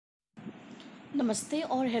नमस्ते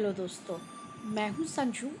और हेलो दोस्तों। मैं हूं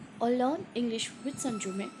संजू और लर्न इंग्लिश विद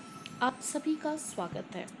संजू में आप सभी का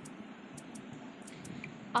स्वागत है।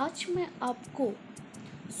 आज मैं आपको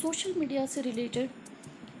सोशल मीडिया से रिलेटेड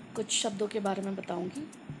कुछ शब्दों के बारे में बताऊंगी।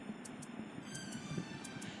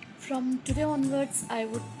 From today onwards I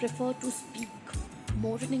would prefer to speak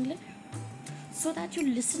more in English so that you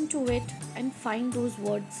listen to it and find those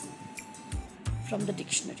words from the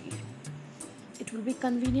dictionary. It will be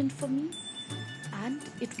convenient for me and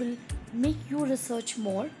it will make you research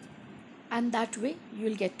more, and that way you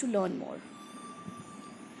will get to learn more.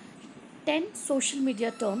 10 social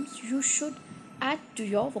media terms you should add to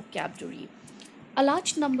your vocabulary. A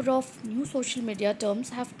large number of new social media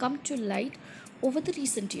terms have come to light over the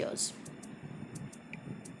recent years.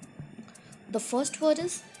 The first word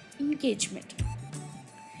is engagement.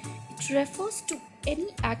 It refers to any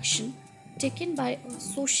action taken by a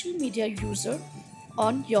social media user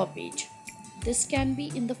on your page. This can be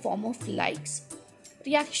in the form of likes,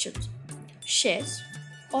 reactions, shares,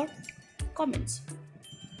 or comments.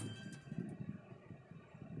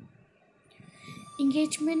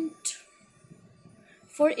 Engagement,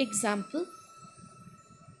 for example,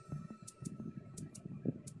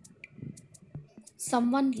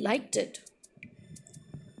 someone liked it,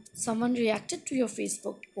 someone reacted to your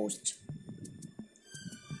Facebook post.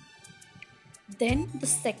 Then the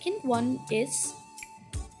second one is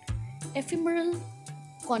ephemeral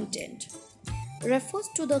content. Refers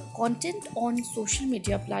to the content on social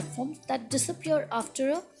media platforms that disappear after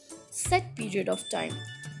a set period of time.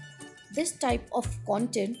 This type of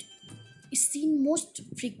content is seen most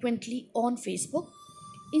frequently on Facebook,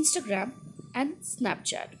 Instagram, and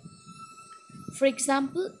Snapchat. For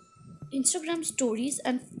example, Instagram stories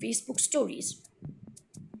and Facebook stories.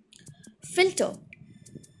 Filter.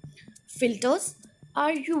 Filters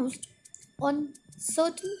are used on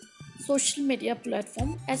certain social media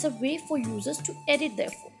platforms as a way for users to edit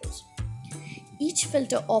their photos. Each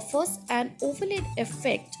filter offers an overlaid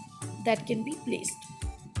effect that can be placed.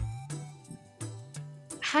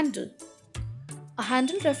 Handle. A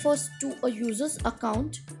handle refers to a user's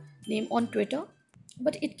account name on Twitter,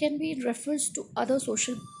 but it can be in reference to other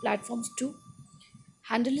social platforms too.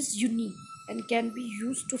 Handle is unique and can be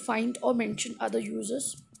used to find or mention other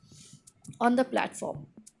users on the platform.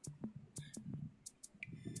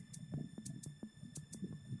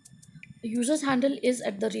 A user's handle is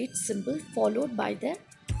at the rate symbol followed by their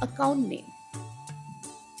account name.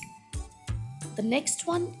 The next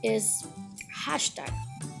one is hashtag.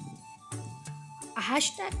 A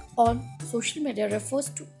hashtag on social media refers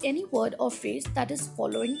to any word or phrase that is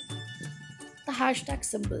following the hashtag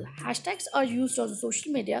symbol. Hashtags are used on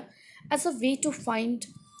social media as a way to find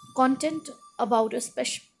content about a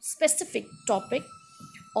specific topic,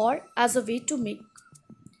 or as a way to make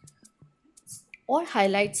or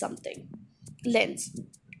highlight something. Lens.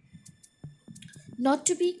 Not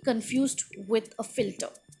to be confused with a filter.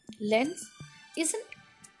 Lens is an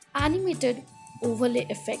animated overlay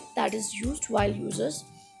effect that is used while users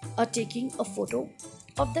are taking a photo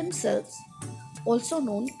of themselves, also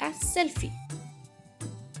known as selfie.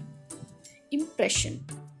 Impression.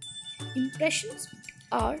 Impressions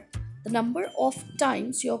are the number of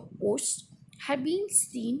times your posts have been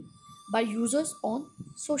seen by users on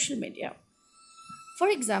social media. For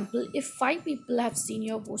example, if 5 people have seen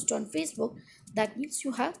your post on Facebook, that means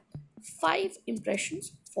you have 5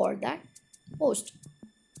 impressions for that post.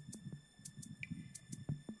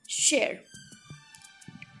 Share.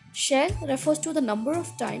 Share refers to the number of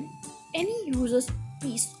times any user's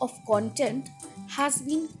piece of content has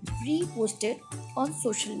been reposted on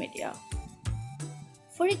social media.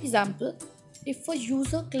 For example, if a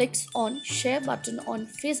user clicks on share button on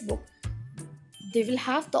Facebook, they will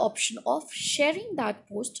have the option of sharing that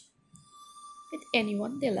post with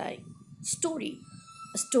anyone they like. Story.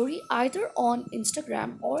 A story either on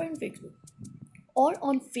Instagram or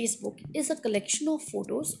on Facebook is a collection of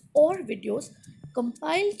photos or videos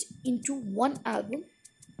compiled into one album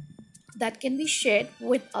that can be shared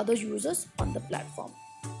with other users on the platform.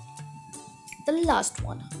 The last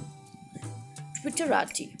one,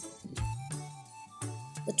 Twitterati.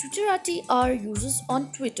 The Twitterati are users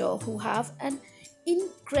on Twitter who have an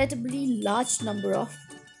incredibly large number of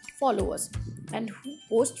followers and who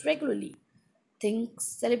post regularly. Think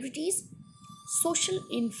celebrities, social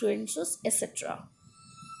influencers, etc.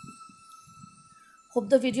 Hope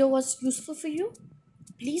the video was useful for you.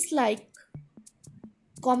 Please like,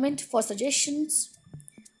 comment for suggestions,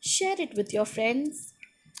 share it with your friends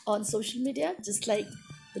on social media, just like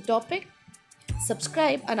the topic.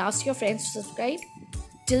 Subscribe and ask your friends to subscribe.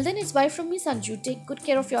 Till then, it's bye from me, Sanju. Take good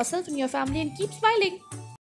care of yourself and your family and keep smiling.